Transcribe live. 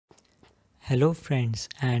Hello friends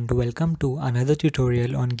and welcome to another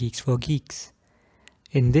tutorial on Geeks for Geeks.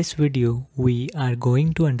 In this video we are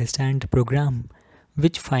going to understand the program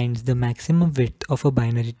which finds the maximum width of a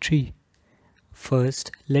binary tree.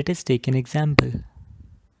 First, let us take an example.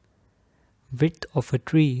 Width of a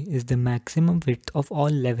tree is the maximum width of all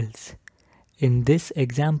levels. In this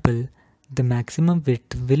example, the maximum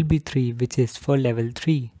width will be 3, which is for level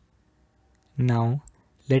 3. Now,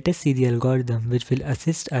 let us see the algorithm which will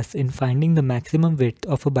assist us in finding the maximum width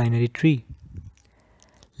of a binary tree.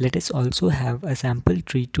 Let us also have a sample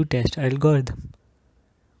tree to test our algorithm.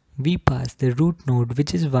 We pass the root node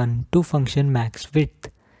which is 1 to function max width.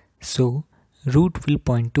 So, root will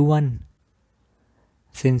point to 1.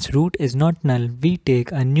 Since root is not null, we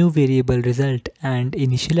take a new variable result and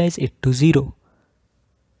initialize it to 0.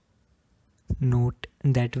 Note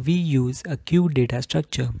that we use a queue data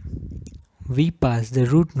structure. We pass the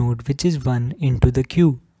root node which is 1 into the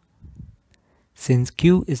queue. Since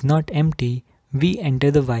queue is not empty, we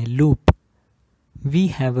enter the while loop. We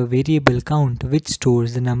have a variable count which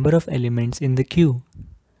stores the number of elements in the queue.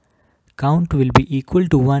 Count will be equal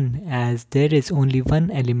to 1 as there is only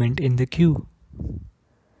one element in the queue.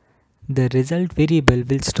 The result variable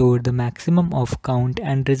will store the maximum of count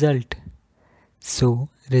and result. So,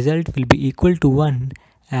 result will be equal to 1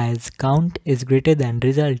 as count is greater than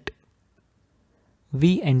result.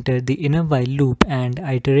 We enter the inner while loop and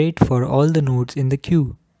iterate for all the nodes in the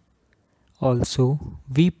queue. Also,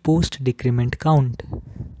 we post decrement count.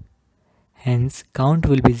 Hence, count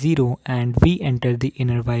will be 0 and we enter the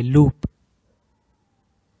inner while loop.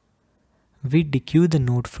 We dequeue the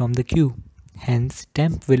node from the queue. Hence,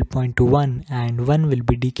 temp will point to 1 and 1 will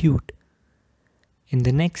be dequeued. In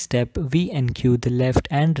the next step, we enqueue the left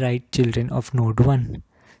and right children of node 1.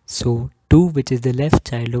 So, 2, which is the left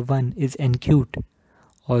child of 1, is enqueued.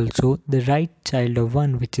 Also, the right child of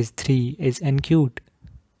 1, which is 3, is enqueued.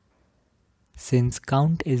 Since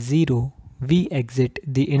count is 0, we exit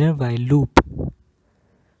the inner while loop.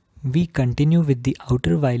 We continue with the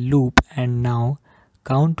outer while loop and now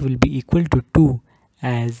count will be equal to 2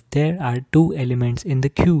 as there are 2 elements in the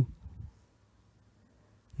queue.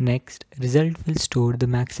 Next, result will store the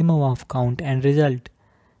maximum of count and result.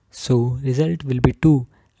 So, result will be 2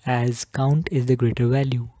 as count is the greater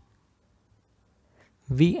value.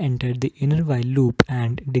 We enter the inner while loop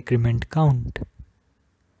and decrement count.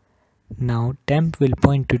 Now temp will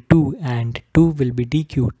point to 2 and 2 will be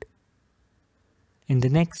dequeued. In the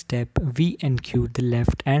next step, we enqueue the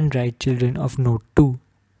left and right children of node 2.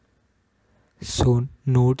 So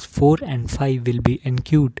nodes 4 and 5 will be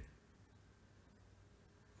enqueued.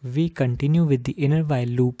 We continue with the inner while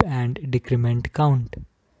loop and decrement count.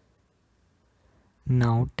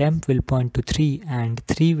 Now temp will point to 3 and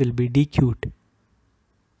 3 will be dequeued.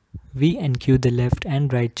 We enqueue the left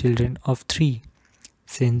and right children of 3.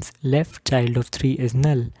 Since left child of 3 is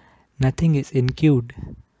null, nothing is enqueued.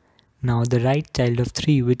 Now the right child of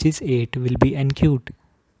 3, which is 8, will be enqueued.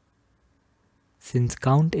 Since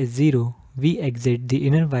count is 0, we exit the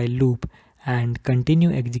inner while loop and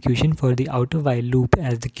continue execution for the outer while loop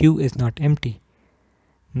as the queue is not empty.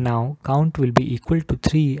 Now count will be equal to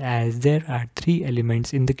 3 as there are 3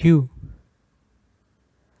 elements in the queue.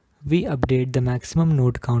 We update the maximum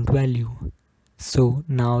node count value. So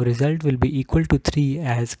now result will be equal to 3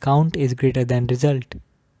 as count is greater than result.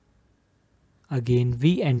 Again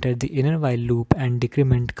we enter the inner while loop and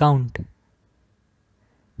decrement count.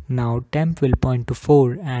 Now temp will point to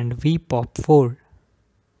 4 and we pop 4.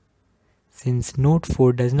 Since node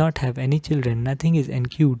 4 does not have any children, nothing is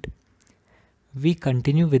enqueued. We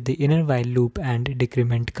continue with the inner while loop and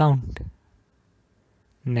decrement count.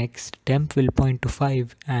 Next, temp will point to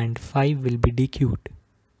 5 and 5 will be dequeued.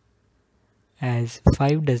 As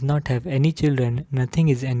 5 does not have any children, nothing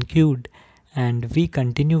is enqueued and we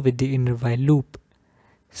continue with the inner while loop.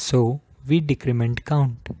 So, we decrement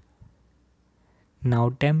count.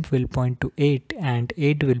 Now temp will point to 8 and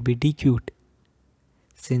 8 will be dequeued.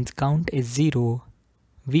 Since count is 0,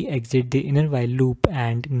 we exit the inner while loop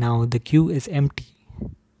and now the queue is empty.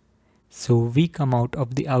 So we come out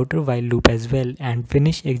of the outer while loop as well and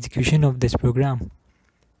finish execution of this program.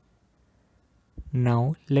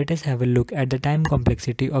 Now let us have a look at the time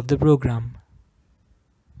complexity of the program.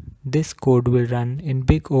 This code will run in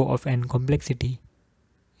big O of n complexity.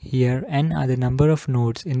 Here n are the number of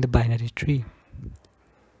nodes in the binary tree.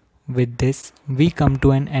 With this, we come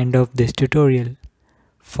to an end of this tutorial.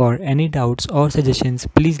 For any doubts or suggestions,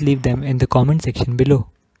 please leave them in the comment section below.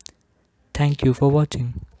 Thank you for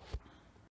watching.